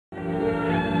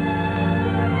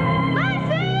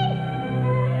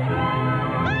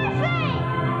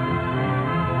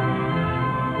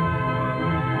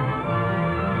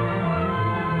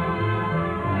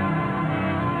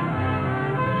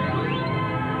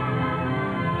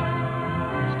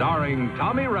starring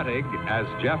Tommy Rettig as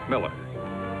Jeff Miller,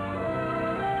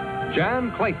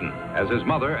 Jan Clayton as his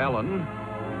mother, Ellen,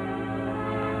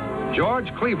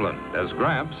 George Cleveland as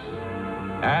Gramps,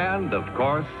 and, of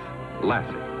course,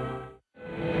 Lassie.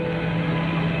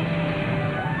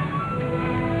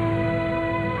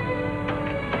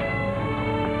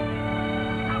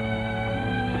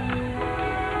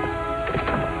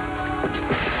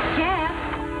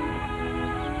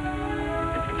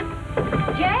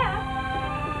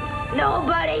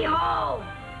 Nobody home!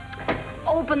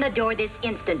 Open the door this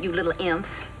instant, you little imp.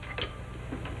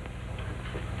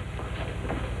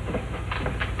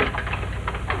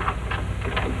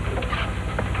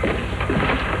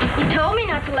 You told me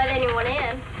not to let anyone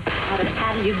in. I'd have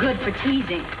had you good for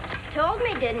teasing. Told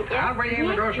me, didn't you? I'll bring in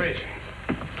the groceries.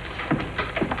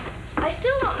 I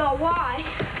still don't know why.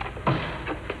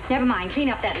 Never mind, clean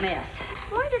up that mess.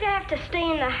 Why did I have to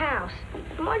stay in the house?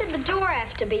 And why did the door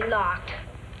have to be locked?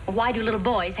 Why do little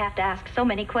boys have to ask so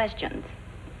many questions?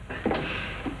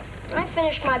 I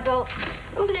finished my boat.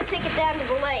 I'm going to take it down to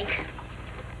the lake.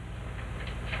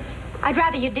 I'd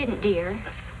rather you didn't, dear.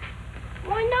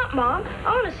 Why not, Mom?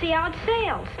 I want to see how it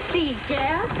sails. Please,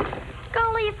 Jeff.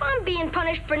 Golly, if I'm being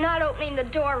punished for not opening the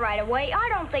door right away, I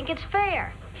don't think it's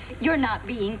fair. You're not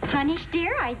being punished,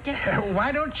 dear. I just...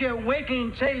 Why don't you wait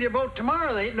and sail your boat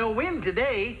tomorrow? There ain't no wind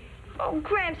today. Oh,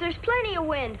 Gramps, there's plenty of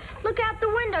wind. Look out the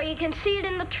window. You can see it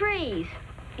in the trees.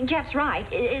 Jeff's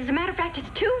right. As a matter of fact, it's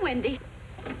too windy.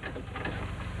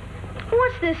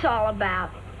 What's this all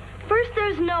about? First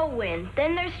there's no wind,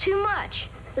 then there's too much.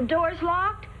 The door's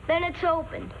locked, then it's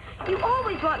open. You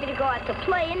always want me to go out to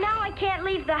play, and now I can't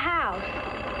leave the house.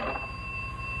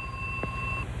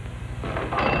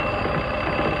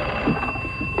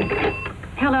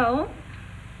 Hello?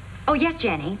 Oh, yes,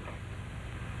 Jenny.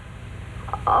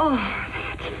 Oh,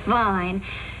 that's fine.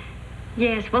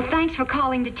 Yes, well, thanks for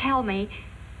calling to tell me.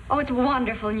 Oh, it's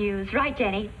wonderful news. Right,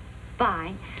 Jenny?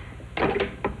 Bye.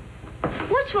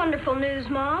 What's wonderful news,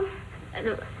 Mom?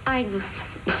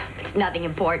 It's nothing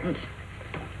important.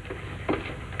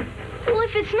 Well,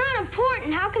 if it's not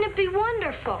important, how can it be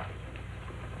wonderful?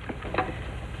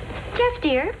 Jeff,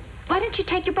 dear, why don't you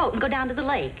take your boat and go down to the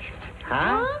lake?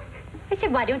 Huh? I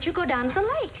said, why don't you go down to the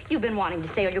lake? You've been wanting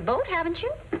to sail your boat, haven't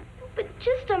you? But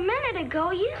just a minute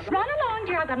ago, you... Run along,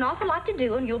 dear. I've got an awful lot to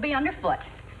do, and you'll be underfoot.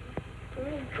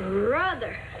 Oh,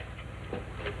 brother.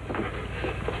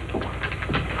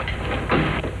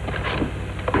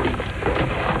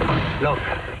 Look,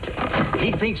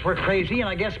 he thinks we're crazy, and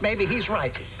I guess maybe he's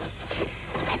right.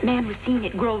 That man was seen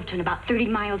at Groveton, about 30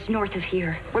 miles north of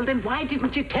here. Well, then why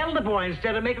didn't you tell the boy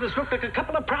instead of making us look like a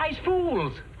couple of prize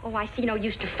fools? Oh, I see no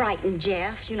use to frighten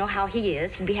Jeff. You know how he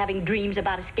is. He'd be having dreams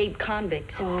about escaped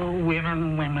convicts. Oh,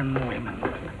 women, women, women.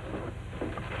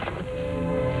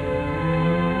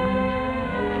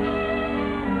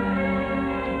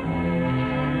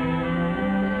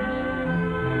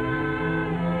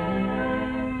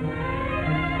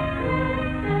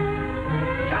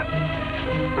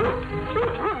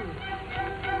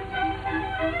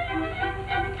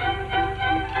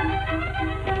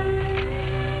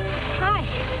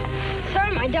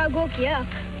 Dog woke you up.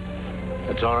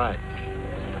 That's all right.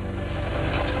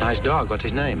 Nice dog. What's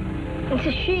his name? It's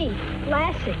a she,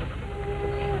 Lassie.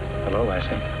 Hello,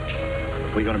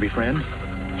 Lassie. We going to be friends?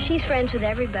 She's friends with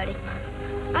everybody.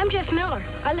 I'm Jeff Miller.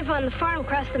 I live on the farm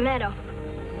across the meadow.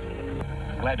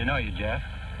 Glad to know you, Jeff.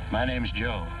 My name's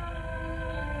Joe.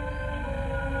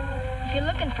 If you're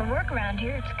looking for work around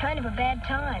here, it's kind of a bad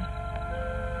time.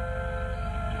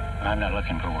 I'm not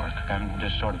looking for work. I'm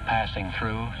just sort of passing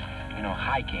through. You know,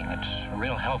 hiking, it's a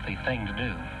real healthy thing to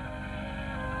do.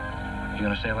 You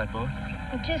gonna sail that boat?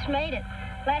 We just made it.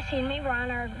 Lassie and me were on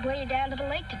our way down to the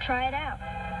lake to try it out.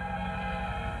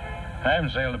 I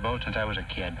haven't sailed a boat since I was a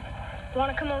kid.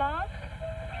 Want to come along?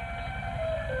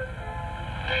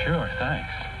 Sure,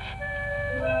 thanks.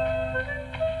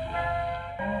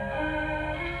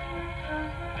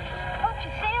 Hope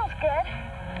your sail's good.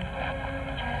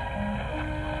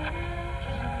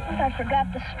 I think I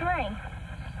forgot the string.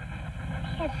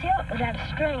 Can't sail it without a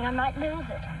string. I might lose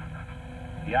it.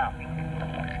 Yeah.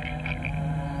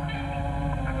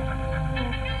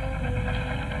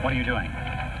 What are you doing?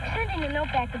 Sending a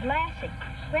note back with Lassie.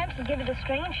 Gramps will give it a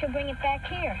string and she'll bring it back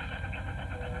here.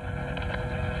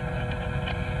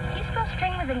 You spell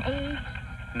string with an E?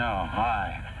 No,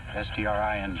 I.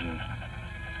 S-T-R-I-N-G.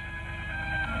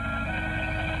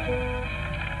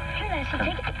 Here, Lassie,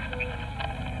 take it.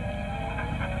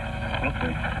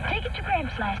 Okay. Take it to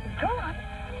Gramps, Lassie. Go on.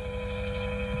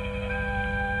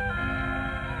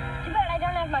 Too bad I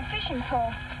don't have my fishing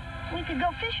pole. We could go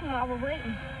fishing while we're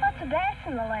waiting. Lots of bass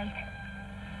in the lake.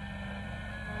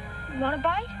 Want a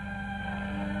bite?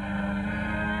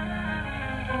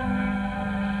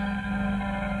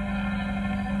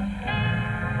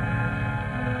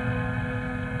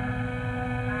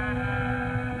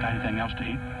 Got anything else to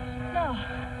eat? No.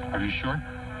 Are you sure?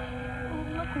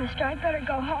 Look, mister, I better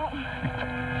go home.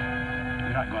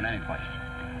 You're not going anyplace.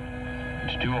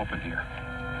 It's too open here.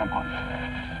 Come on.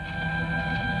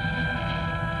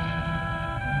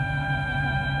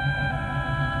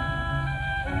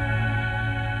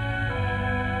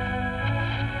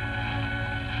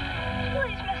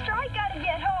 Please, mister, I gotta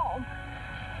get home.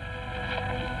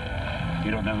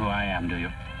 You don't know who I am, do you?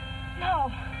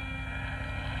 No.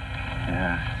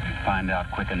 Yeah, you'd find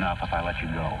out quick enough if I let you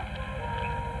go.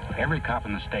 Every cop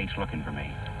in the state's looking for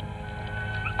me.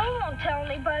 I won't tell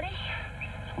anybody.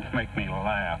 Don't make me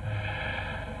laugh.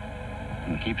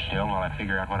 And keep still while I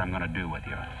figure out what I'm going to do with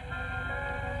you.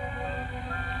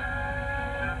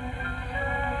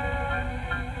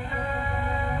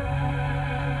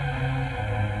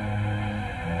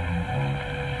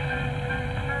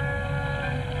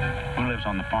 Who lives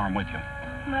on the farm with you?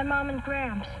 My mom and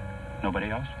Gramps. Nobody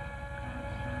else?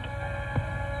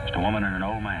 Just a woman and an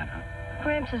old man, huh?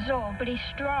 Gramps is old, but he's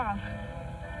strong.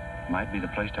 Might be the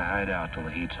place to hide out till the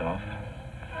heat's off.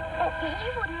 Oh,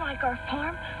 you wouldn't like our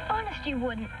farm. Honest, you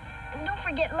wouldn't. And don't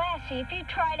forget Lassie. If you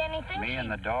tried anything... Me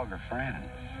and the dog are friends.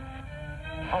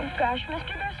 Oh, gosh,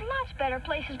 mister, there's lots better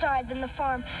places to hide than the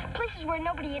farm. Places where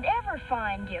nobody'd ever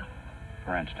find you.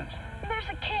 For instance? There's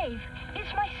a cave.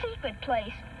 It's my secret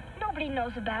place. Nobody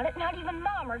knows about it, not even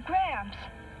Mom or Gramps.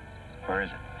 Where is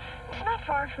it? It's not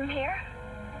far from here.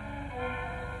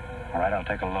 All right, I'll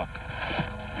take a look.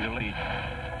 You lead.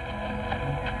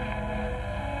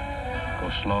 Go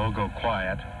slow, go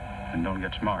quiet, and don't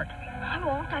get smart. I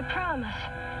won't, I promise.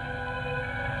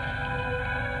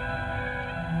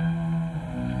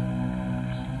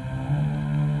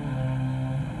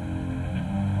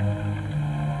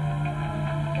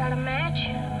 Got a match?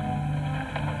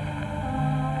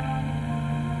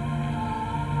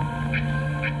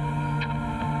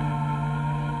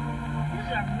 This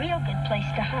is a real good place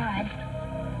to hide.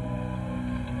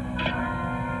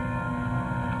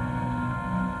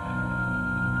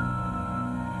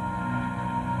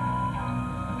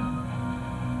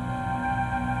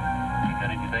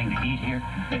 To eat here?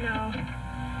 No.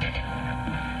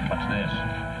 What's this?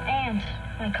 Ants.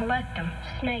 I collect them.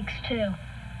 Snakes, too.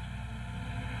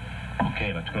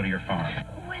 Okay, let's go to your farm.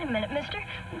 Wait a minute, mister.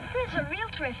 This is a real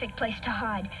terrific place to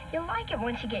hide. You'll like it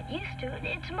once you get used to it.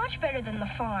 It's much better than the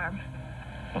farm.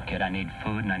 Look, kid, I need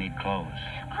food and I need clothes.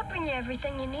 I'll bring you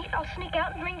everything you need. I'll sneak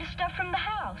out and bring the stuff from the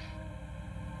house.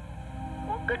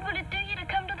 What good would it do you to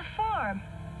come to the farm?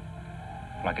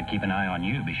 Well, I could keep an eye on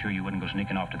you. Be sure you wouldn't go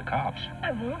sneaking off to the cops.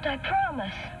 I won't, I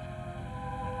promise.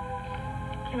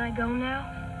 Can I go now?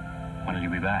 When will you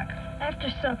be back? After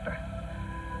supper.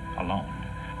 Alone.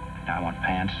 Now, I want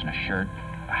pants and a shirt,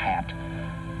 a hat,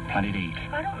 plenty to eat.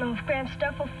 I don't know if Gramps'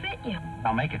 stuff will fit you.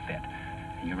 I'll make it fit.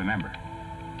 And you remember,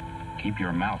 keep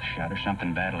your mouth shut or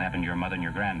something bad will happen to your mother and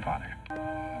your grandfather.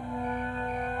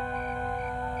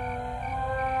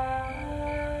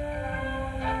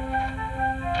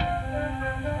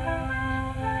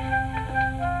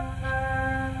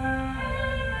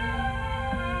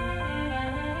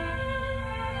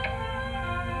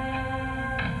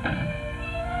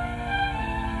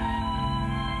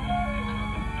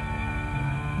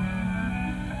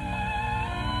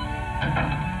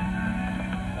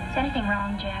 Is anything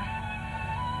wrong, Jeff?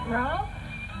 Wrong?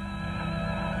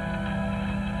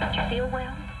 Don't you feel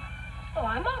well? Oh,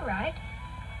 I'm all right.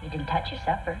 You didn't touch your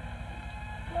supper.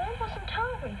 Well, I wasn't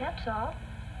hungry, that's all.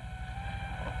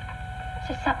 Is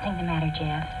there something the matter,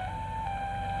 Jeff?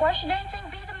 Why should anything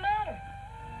be the matter?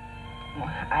 Well,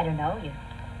 I don't know. You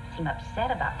seem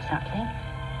upset about something.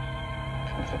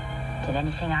 Is it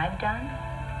anything I've done?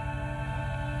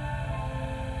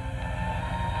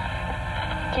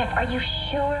 Jeff, are you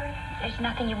sure there's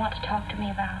nothing you want to talk to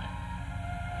me about?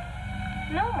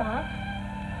 No, Mom.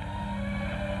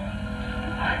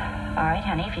 All right,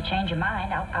 honey, if you change your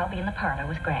mind, I'll be in the parlor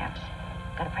with Gramps.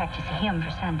 Got to practice a hymn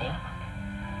for Sunday.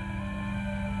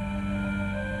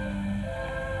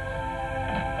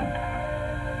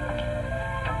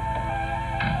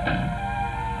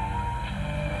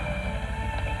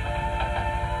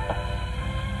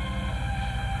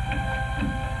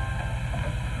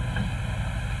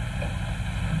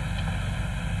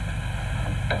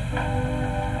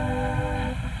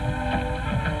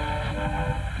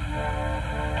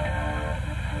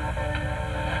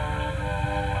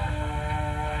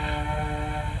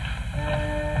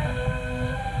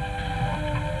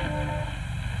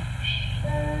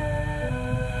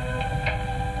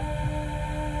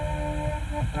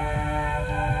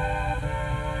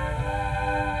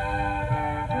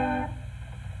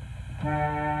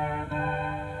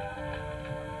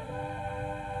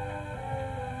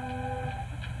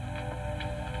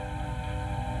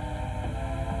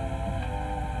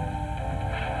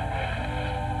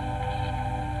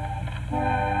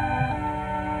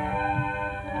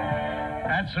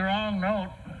 That's the wrong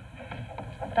note.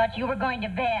 Thought you were going to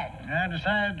bed. I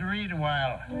decided to read a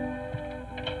while.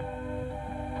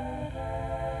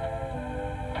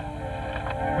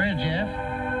 Where's Jeff?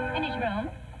 In his room.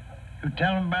 You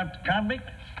tell him about the convict?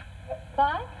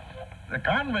 What? The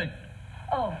convict.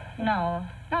 Oh, no.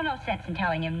 No sense in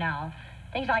telling him now.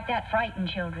 Things like that frighten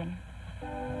children.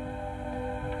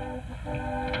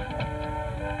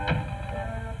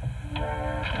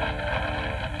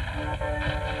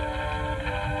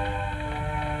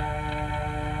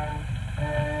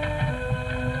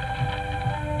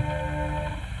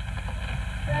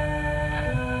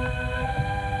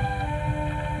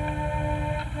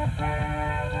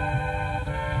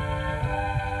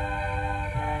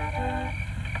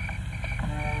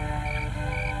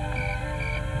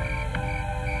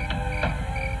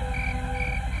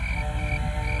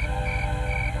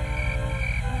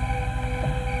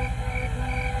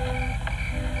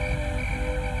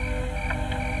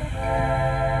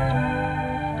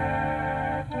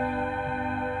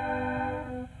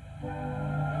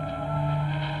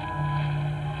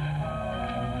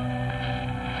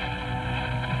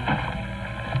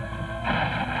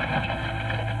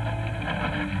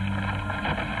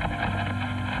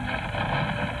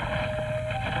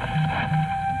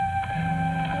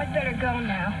 Go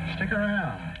now. Stick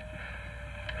around.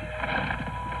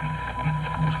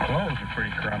 Those clothes are pretty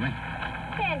crummy.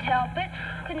 Can't help it.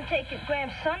 Couldn't take your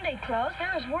Gramps' Sunday clothes.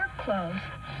 They're his work clothes.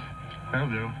 That'll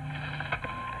do.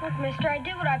 Look, mister, I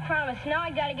did what I promised. Now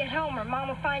I gotta get home or Mom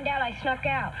will find out I snuck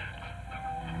out.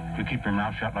 You keep your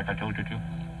mouth shut like I told you to.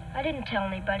 I didn't tell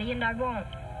anybody, and I won't.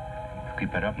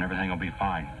 Keep that up and everything will be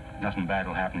fine. Nothing bad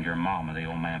will happen to your mom or the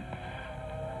old man.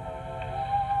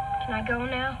 Can I go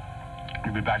now?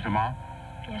 You'll be back tomorrow?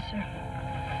 Yes, sir.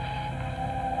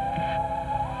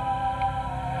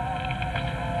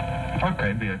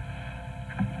 Okay, be it.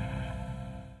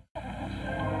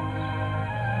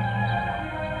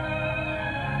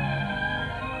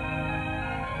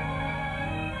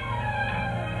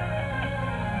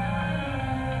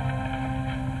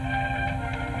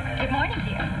 Good morning,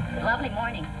 dear. Lovely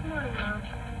morning. Good morning, Mom.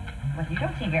 Well, you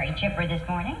don't seem very chipper this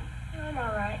morning. I'm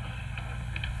all right.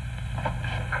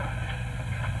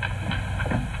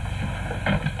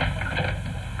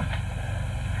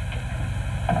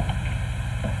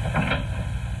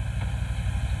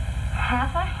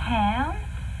 Half a ham,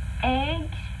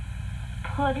 eggs,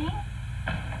 pudding.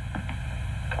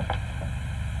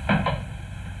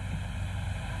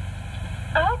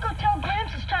 I'll go tell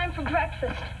Gramps it's time for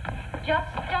breakfast. Just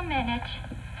a minute.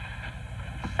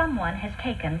 Someone has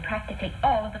taken practically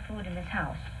all of the food in this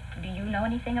house. Do you know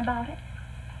anything about it?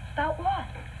 About what?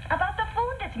 About the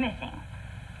food that's missing.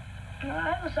 No,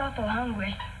 I was awful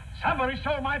hungry. Somebody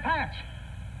stole my pants.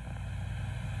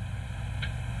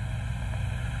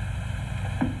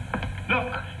 Look,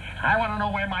 I want to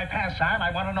know where my pants are, and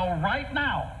I want to know right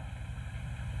now.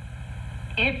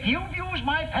 If you've used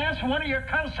my pants for one of your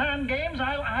concern games,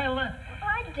 I'll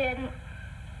I didn't.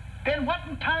 Then what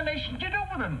in tarnation did you do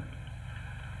with them?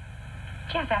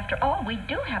 Jeff, after all, we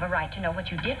do have a right to know what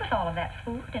you did with all of that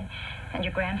food and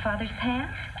your grandfather's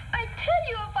pants. I'd tell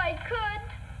you if I could.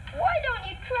 Why don't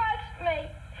you trust me?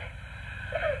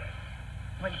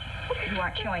 Well, you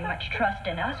aren't showing much trust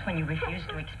in us when you refuse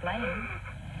to explain.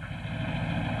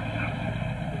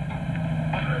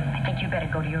 I think you better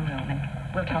go to your room, and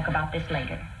we'll talk about this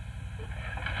later.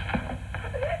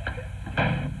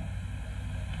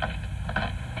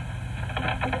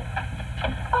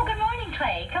 Oh, good morning,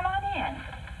 Clay. Come on in.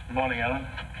 Good morning, Ellen.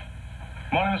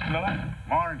 Morning, Mr. Miller.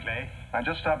 Morning, Clay. I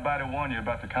just stopped by to warn you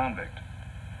about the convict.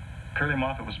 Curly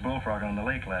Moffat was bullfrogging on the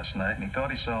lake last night, and he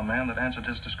thought he saw a man that answered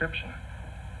his description.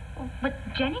 But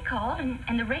Jenny called,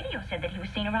 and the radio said that he was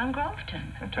seen around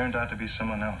Groveton. It turned out to be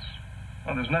someone else.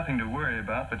 Well, there's nothing to worry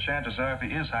about, but chances are if he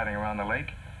is hiding around the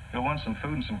lake, he'll want some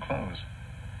food and some clothes.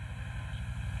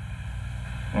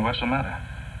 And what's the matter?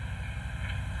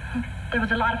 There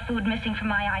was a lot of food missing from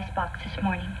my icebox this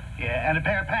morning. Yeah, and a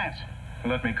pair of pants.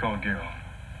 Let me call Gil.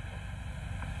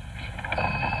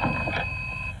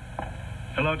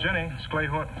 Hello, Jenny. It's Clay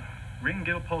Horton. Ring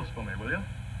Gil Post for me, will you?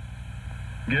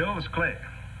 Gil, it's Clay.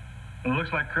 Well, it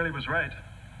looks like Curly was right.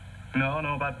 No,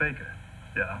 about Baker.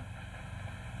 Yeah.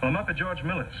 Well, I'm up at George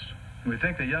Miller's. We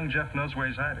think that young Jeff knows where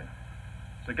he's hiding.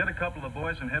 So get a couple of the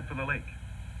boys and head for the lake.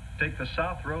 Take the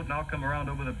south road, and I'll come around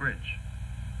over the bridge.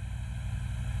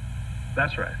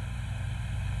 That's right.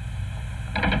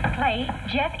 Clay,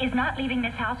 Jeff is not leaving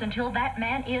this house until that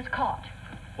man is caught.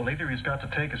 Well, either he's got to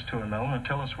take us to him, Ellen, or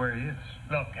tell us where he is.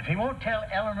 Look, if he won't tell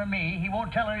Ellen or me, he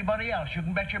won't tell anybody else. You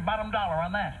can bet your bottom dollar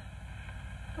on that.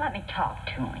 Let me talk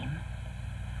to him.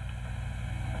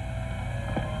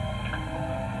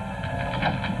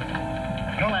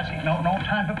 Go, Lassie. No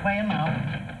time for playing now.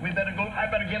 We better go. I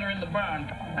better get her in the barn.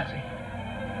 Lassie.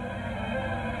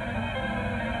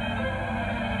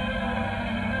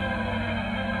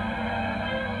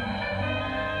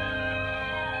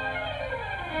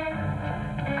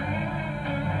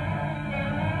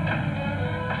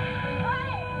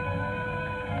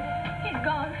 He's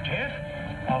gone. Jeff?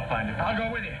 I'll find him. I'll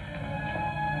go with you.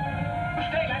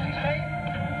 Stay, Lassie, stay.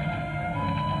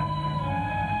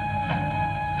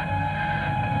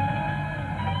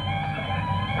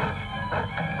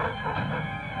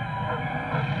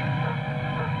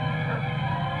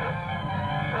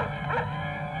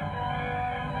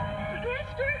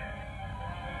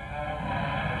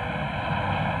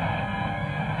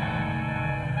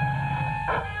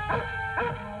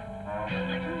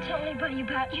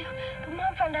 About you, but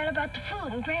Mom found out about the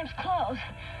food and Graham's clothes.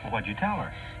 Well, what'd you tell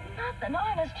her? Nothing,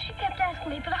 honest. She kept asking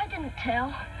me, but I didn't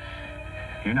tell.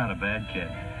 You're not a bad kid.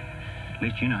 At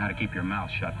least you know how to keep your mouth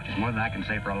shut, which is more than I can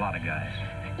say for a lot of guys.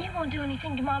 You won't do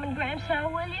anything to Mom and Gramps now,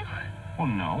 will you? Well,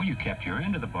 no, you kept your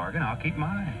end of the bargain. I'll keep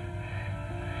mine.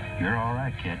 You're all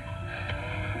right, kid.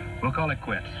 We'll call it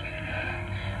quits.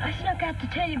 I snuck out to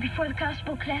tell you before the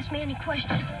constable could ask me any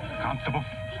questions. Constable?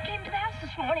 He came to the house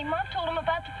this morning. Mom told him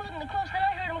about the food and the clothes. Then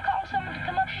I heard him call someone to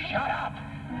come up to the... Shut up!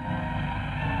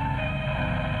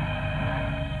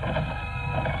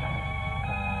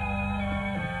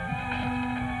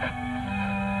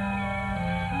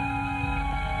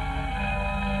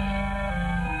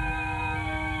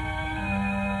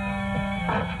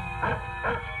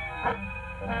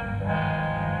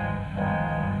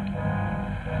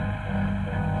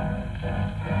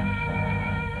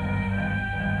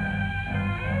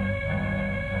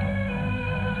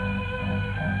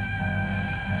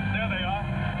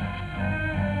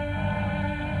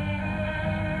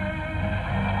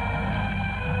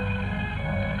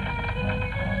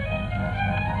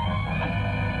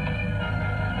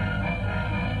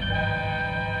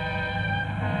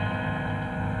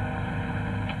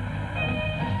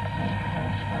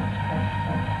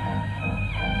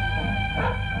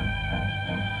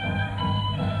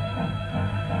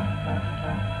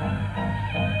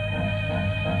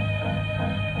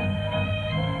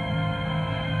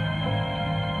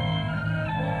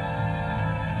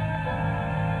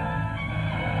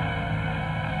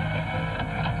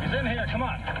 Come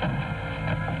on.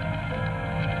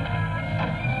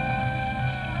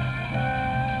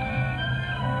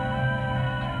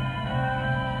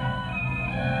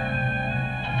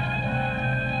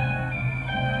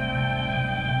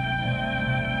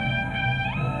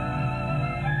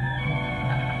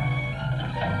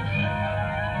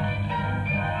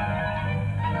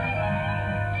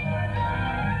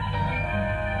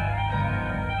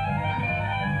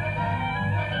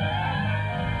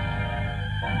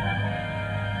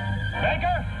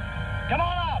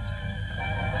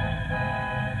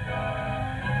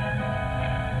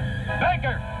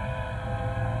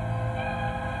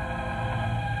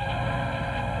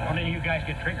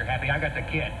 Get trigger happy. I got the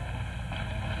kid.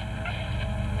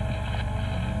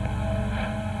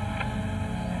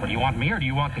 Well, do you want me or do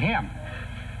you want him?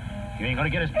 You ain't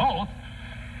gonna get us both.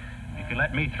 If you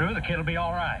let me through, the kid'll be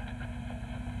all right.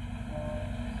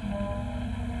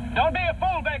 Don't be a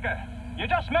fool, Baker. You're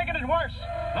just making it worse.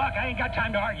 Look, I ain't got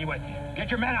time to argue with you. Get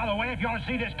your men out of the way if you want to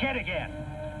see this kid again.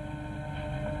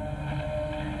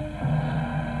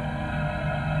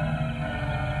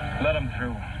 Let him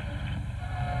through.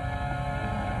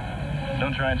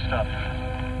 Don't try and stop.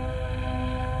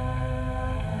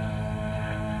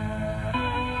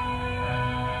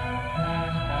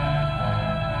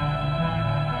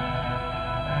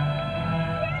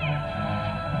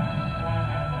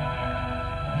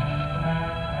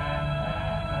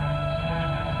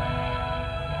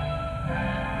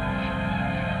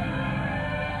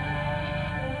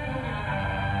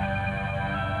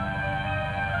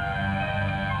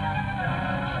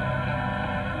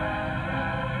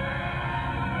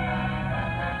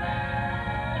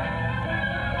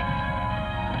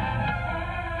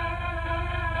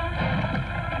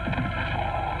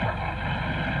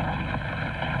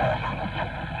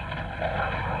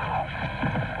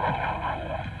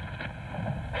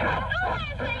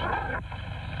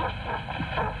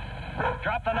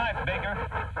 Drop the knife, Baker.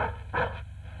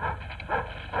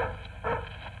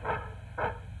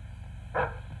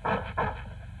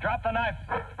 Drop the knife.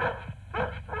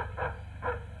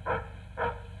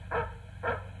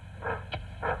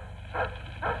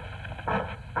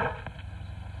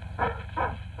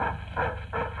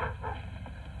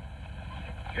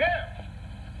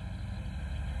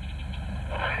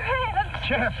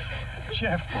 Jeff!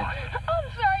 Jeff, boy. I'm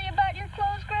sorry about your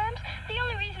clothes, Gramps. The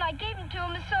only reason I gave them to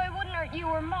him is thought you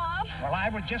were Mom. Well, I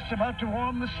was just about to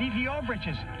warm the seat of your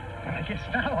britches. But I guess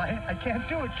now I can't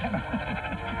do it, can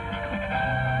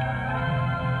I?